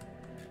blocker.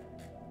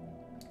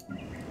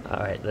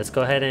 Alright, let's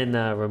go ahead and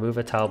remove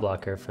a tile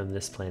blocker from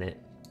this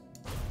planet.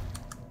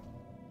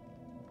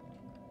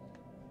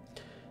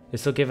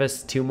 This will give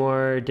us 2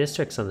 more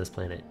districts on this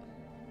planet.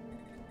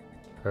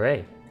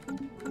 Hooray.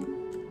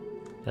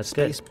 That's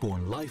good.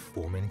 Spaceborne life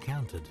form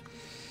encountered.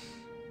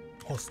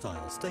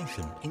 Hostile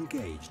station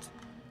engaged.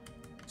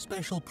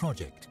 Special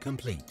project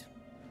complete.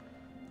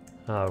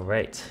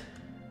 Alright.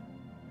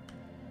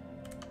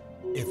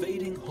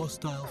 Evading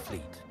hostile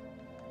fleet.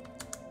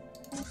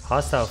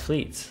 Hostile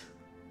fleets.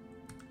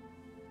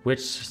 Which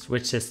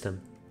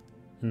system?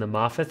 In the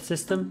Moffat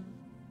system?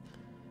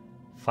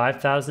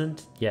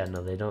 5,000? Yeah,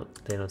 no, they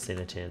don't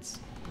stand a chance.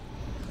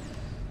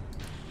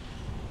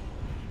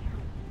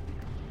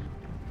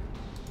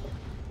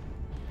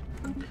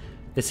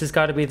 This has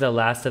got to be the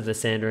last of the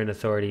Sandarin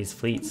Authority's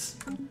fleets.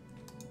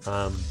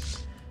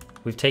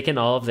 We've taken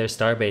all of their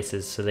star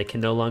bases, so they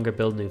can no longer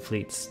build new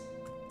fleets.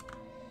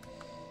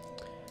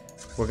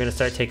 We're going to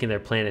start taking their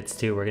planets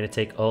too. We're going to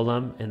take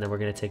Olam, and then we're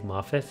going to take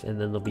Moffat, and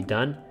then they'll be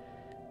done.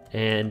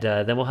 And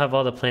then we'll have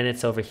all the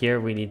planets over here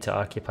we need to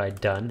occupy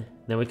done.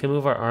 Then we can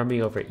move our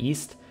army over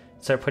east,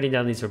 start putting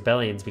down these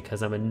rebellions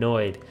because I'm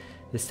annoyed.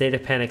 The state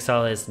of Panic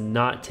Sala is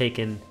not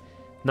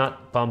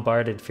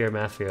bombarded Fear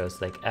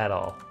Mathrios, like, at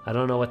all. I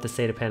don't know what the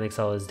state of Panic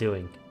Sala is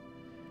doing.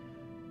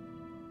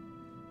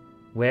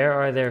 Where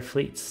are their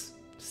fleets?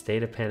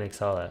 State of Panic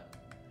Sala.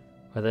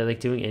 Are they, like,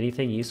 doing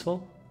anything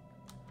useful?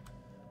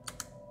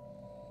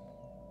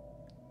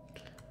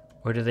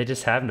 Or do they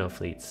just have no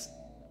fleets?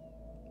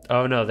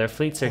 Oh no, their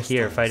fleets are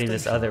here fighting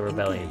this other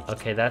rebellion.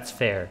 Okay, that's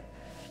fair.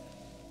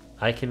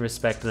 I can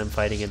respect them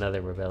fighting another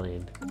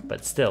rebellion.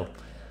 But still,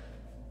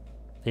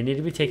 they need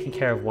to be taking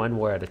care of 1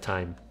 war at a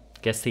time.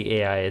 Guess the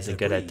AI isn't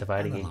good at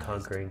dividing and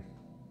conquering.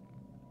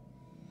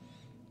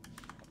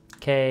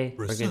 Okay,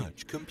 we're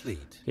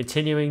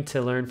continuing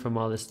to learn from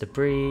all this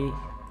debris.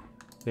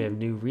 We have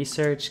new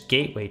research,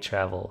 gateway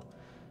travel.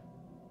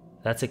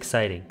 That's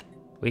exciting.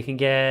 We can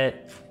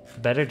get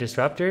better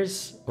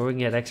disruptors, or we can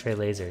get X-ray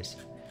lasers.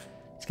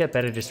 Let's get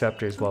better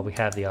disruptors while we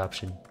have the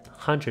option.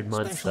 100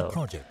 months Special though.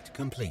 Project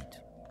complete.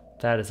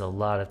 That is a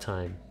lot of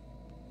time.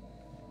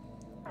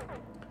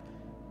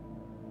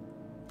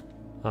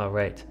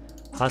 Alright.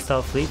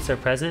 Hostile fleets are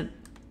present.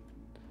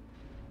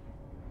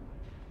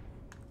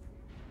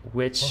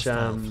 Which,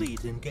 Hostile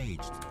fleet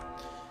engaged.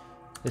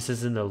 This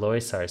is in the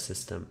Loisar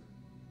system.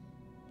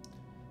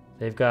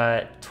 They've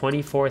got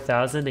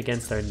 24,000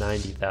 against our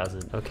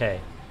 90,000. Okay.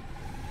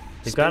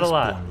 They've got a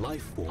lot.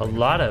 A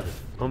lot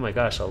of, oh my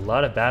gosh, a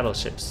lot of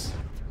battleships.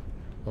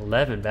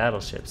 11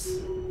 battleships.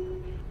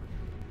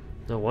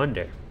 No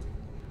wonder.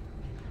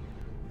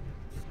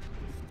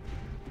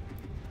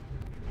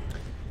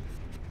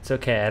 It's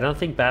okay. I don't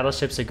think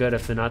battleships are good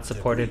if they're not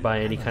supported by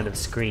any kind of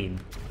screen.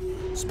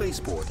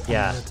 Spaceport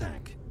Yeah. under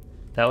attack.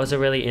 That was a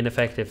really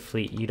ineffective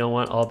fleet. You don't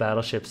want all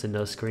battleships and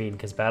no screen,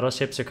 because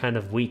battleships are kind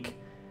of weak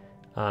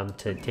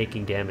to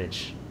taking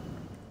damage.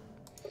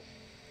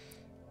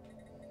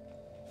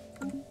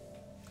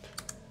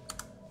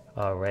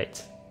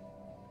 Alright.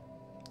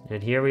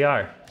 And here we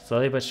are.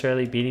 Slowly but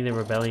surely beating the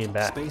rebellion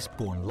back.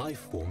 Spaceborne life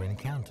form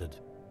encountered.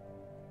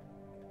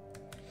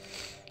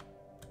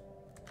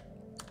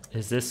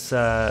 Is this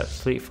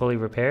fleet fully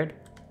repaired?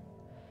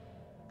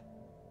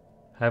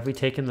 Have we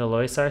taken the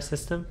Loisar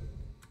system?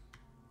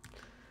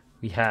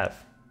 We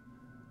have.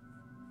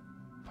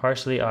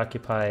 Partially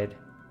occupied.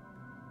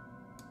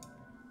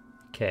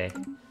 Okay,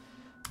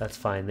 that's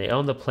fine. They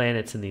own the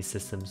planets in these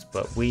systems,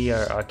 but we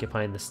are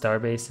occupying the star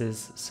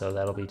bases, so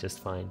that'll be just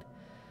fine.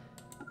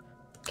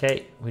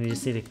 Okay, we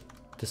just need to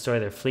destroy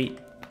their fleet.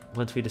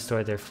 Once we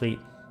destroy their fleet,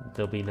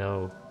 there'll be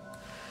no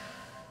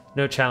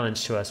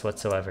challenge to us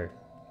whatsoever.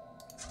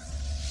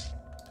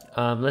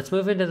 Let's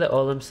move into the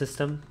Olim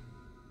system.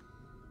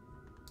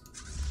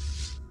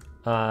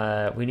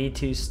 We need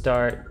to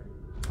start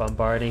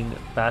bombarding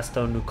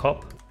Baston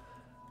Nukop.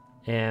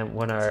 And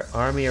when our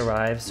army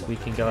arrives, we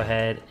can go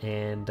ahead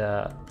and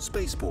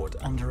Spaceport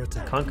under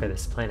attack. Conquer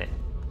this planet.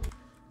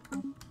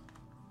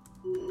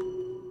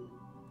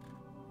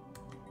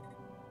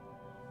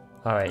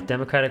 Alright,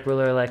 democratic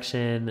ruler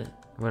election.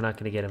 We're not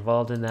going to get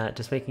involved in that.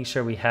 Just making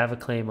sure we have a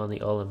claim on the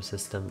Olim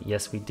system.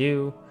 Yes, we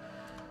do.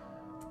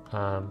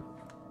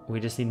 We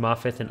just need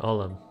Moffith and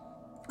Olim.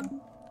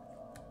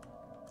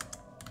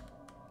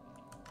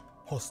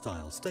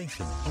 Hostile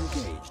station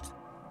engaged.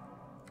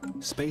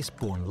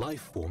 Spaceborne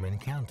life form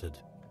encountered.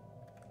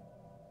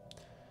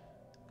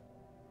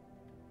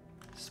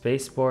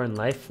 Spaceborne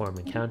life form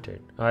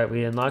encountered. Alright,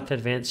 we unlocked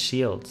advanced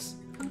shields.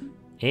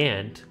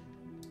 And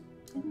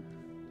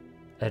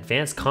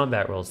advanced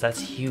combat rolls. That's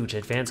huge.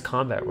 Advanced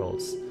combat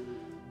rolls.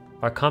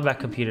 Our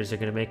combat computers are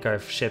going to make our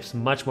ships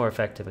much more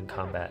effective in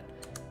combat.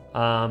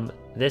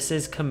 This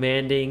is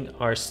commanding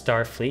our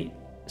Starfleet.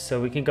 So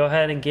we can go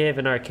ahead and give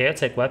an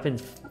Archaeotech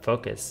weapons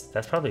focus.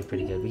 That's probably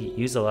pretty good. We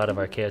use a lot of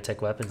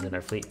Archaeotech weapons in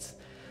our fleets.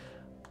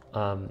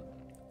 And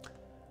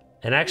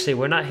actually,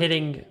 we're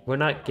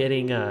not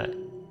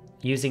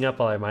using up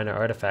all our minor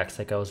artifacts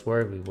like I was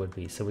worried we would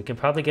be. So we can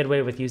probably get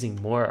away with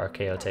using more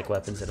Archaeotech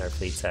weapons in our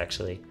fleets,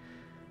 actually.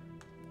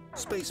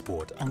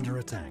 Spaceport under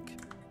attack.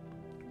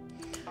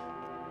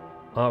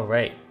 All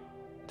right.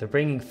 They're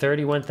bringing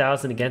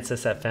 31,000 against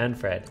us at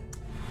Fanfred.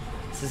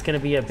 This is going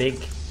to be a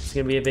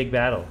big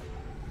battle.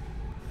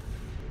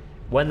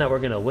 One that we're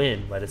going to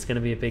win, but it's going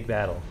to be a big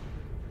battle.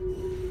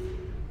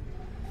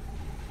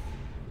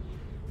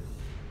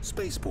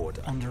 Spaceport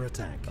under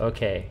attack.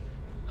 Okay.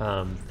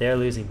 They're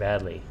losing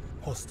badly.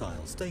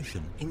 Hostile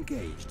station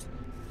engaged.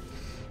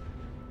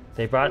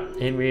 They brought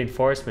in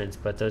reinforcements,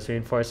 but those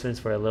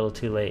reinforcements were a little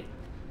too late.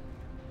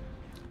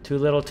 Too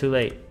little, too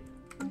late.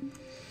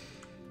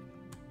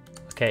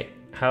 Okay,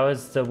 how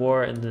is the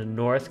war in the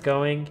north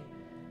going?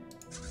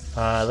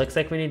 Looks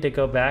like we need to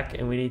go back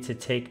and we need to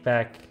take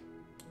back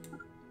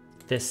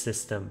this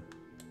system.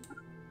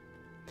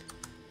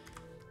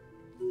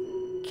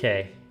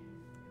 Okay,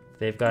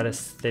 they've got a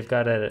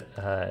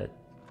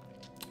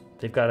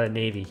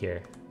navy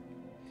here.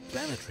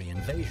 Planetary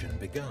invasion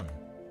begun.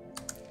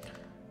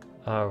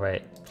 All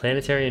right,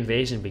 planetary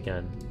invasion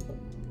begun.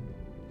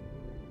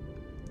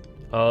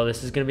 Oh,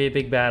 this is gonna be a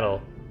big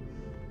battle.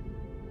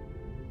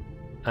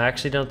 I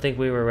actually don't think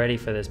we were ready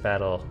for this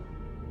battle.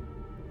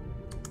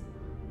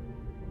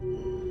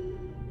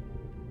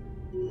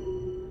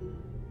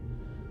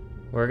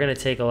 We're gonna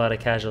take a lot of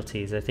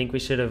casualties. I think we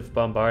should have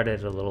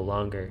bombarded a little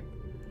longer.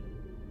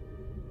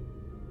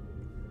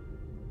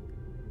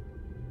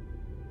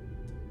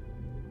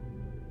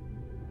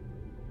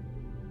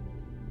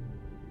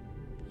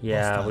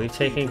 Yeah, we've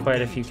taken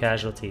quite a few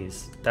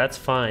casualties. That's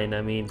fine.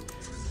 I mean,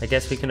 I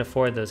guess we can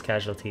afford those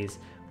casualties.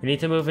 We need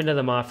to move into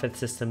the Moffith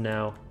system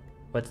now.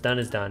 What's done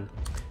is done.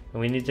 And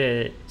we need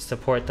to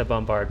support the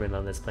bombardment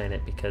on this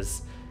planet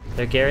because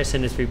their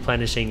garrison is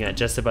replenishing at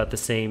just about the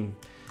same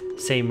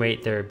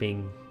rate they're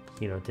being,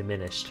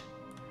 diminished.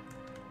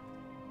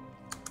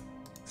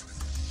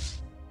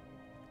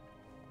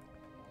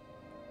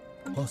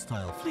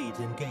 Hostile fleet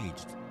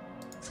engaged.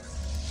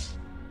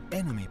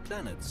 Enemy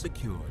planet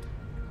secured.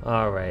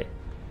 Alright.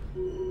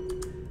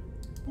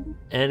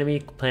 Enemy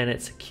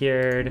planet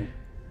secured.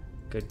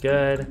 Good,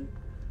 good.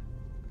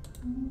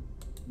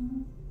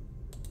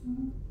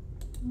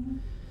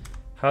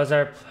 How's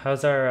our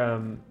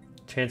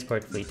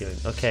transport fleet doing?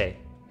 Okay,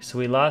 so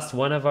we lost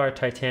one of our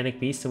Titanic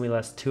beasts and we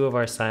lost 2 of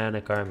our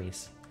psionic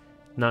armies.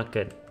 Not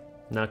good.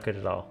 Not good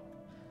at all.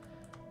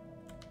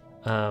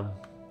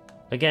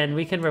 Again,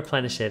 we can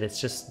replenish it.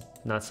 It's just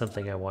not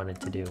something I wanted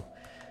to do.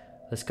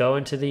 Let's go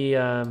into the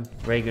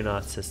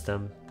Ragunoth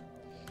system.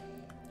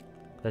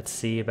 Let's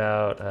see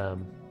about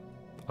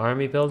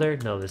army builder.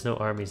 No, there's no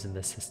armies in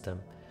this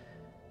system.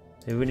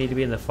 Maybe we need to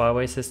be in the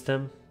Faraway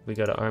system. We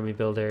go to army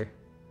builder.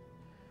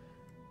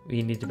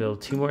 We need to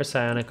build 2 more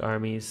psionic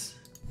armies.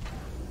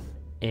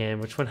 And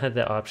which one had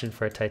the option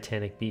for a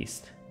Titanic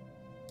beast?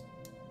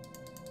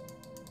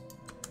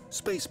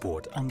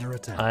 Spaceport under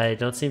attack. I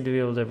don't seem to be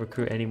able to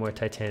recruit any more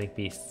Titanic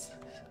beasts,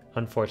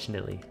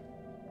 unfortunately.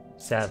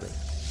 Sadly.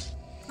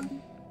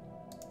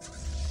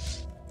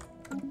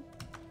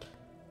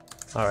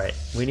 Alright,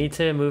 we need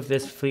to move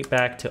this fleet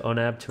back to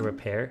Onab to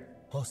repair.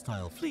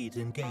 Hostile fleet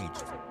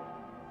engaged.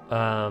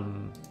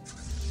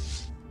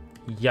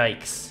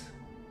 Yikes.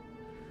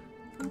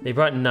 They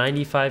brought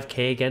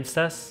 95k against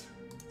us.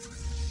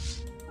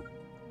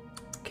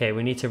 Okay,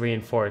 we need to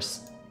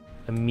reinforce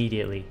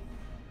immediately.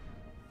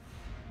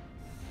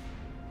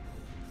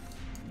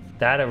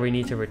 That or we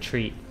need to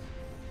retreat.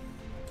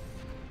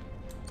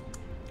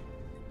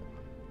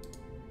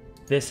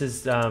 This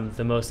is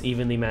the most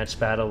evenly matched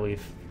battle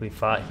we've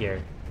fought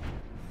here.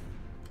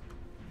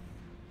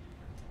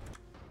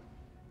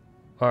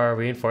 Are our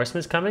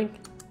reinforcements coming?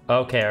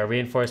 Okay, our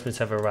reinforcements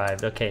have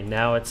arrived. Okay,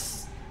 now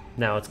it's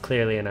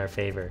clearly in our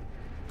favor.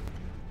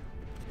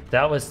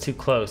 That was too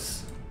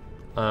close.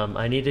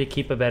 I need to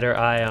keep a better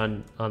eye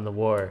on the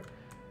war.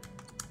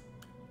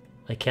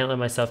 I can't let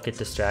myself get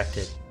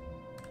distracted.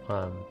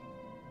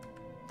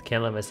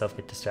 Can't let myself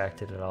get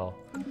distracted at all.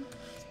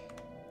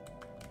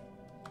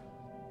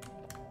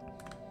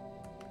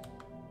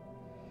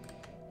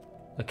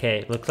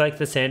 Okay, looks like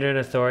the Sandarin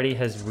Authority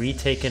has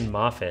retaken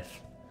Moffith.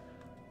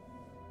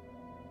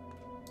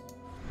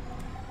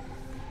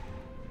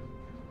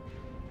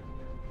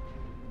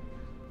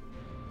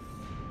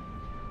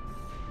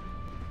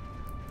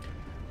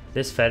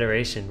 This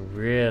Federation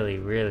really,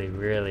 really,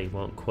 really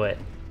won't quit.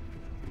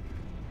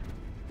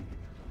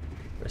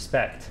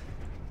 Respect.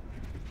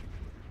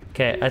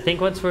 Okay, I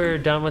think once we're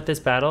done with this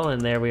battle,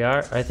 and there we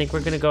are, I think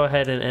we're going to go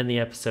ahead and end the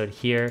episode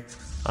here.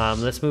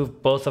 Let's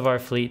move both of our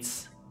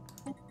fleets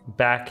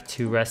back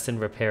to rest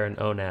and repair in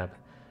Onab.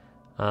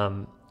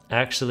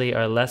 Actually,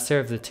 our lesser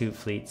of the two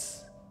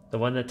fleets, the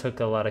one that took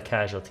a lot of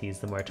casualties,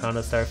 the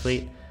Martano Star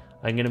Fleet,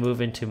 I'm going to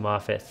move into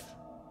Moffith.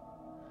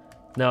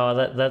 No,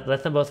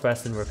 let them both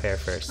rest and repair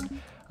first.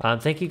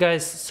 Thank you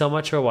guys so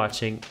much for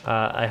watching.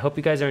 I hope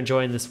you guys are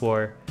enjoying this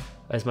war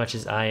as much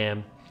as I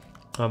am.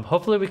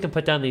 Hopefully we can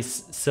put down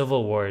these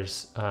civil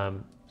wars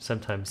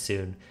sometime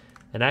soon.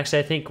 And actually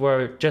I think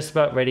we're just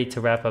about ready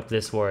to wrap up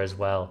this war as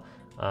well.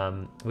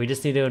 We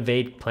just need to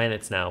invade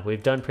planets now.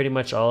 We've done pretty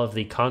much all of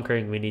the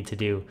conquering we need to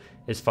do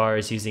as far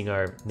as using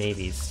our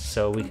navies.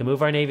 So we can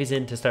move our navies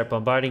in to start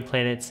bombarding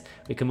planets.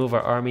 We can move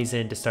our armies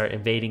in to start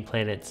invading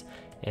planets.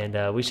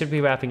 And we should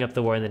be wrapping up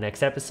the war in the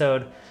next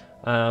episode,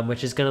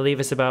 which is going to leave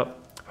us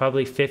about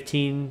probably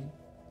 10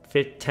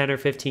 or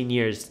 15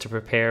 years to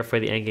prepare for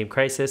the endgame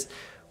crisis,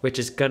 which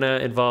is going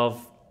to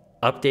involve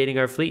updating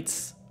our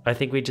fleets. I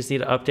think we just need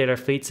to update our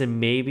fleets and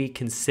maybe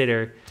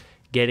consider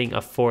getting a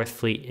 4th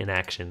fleet in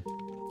action.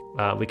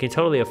 We can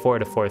totally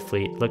afford a 4th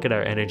fleet. Look at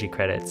our energy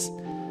credits.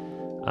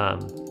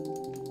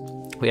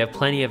 We have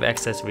plenty of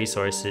excess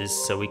resources,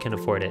 so we can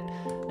afford it.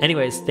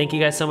 Anyways, thank you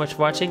guys so much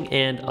for watching,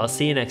 and I'll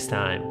see you next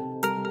time.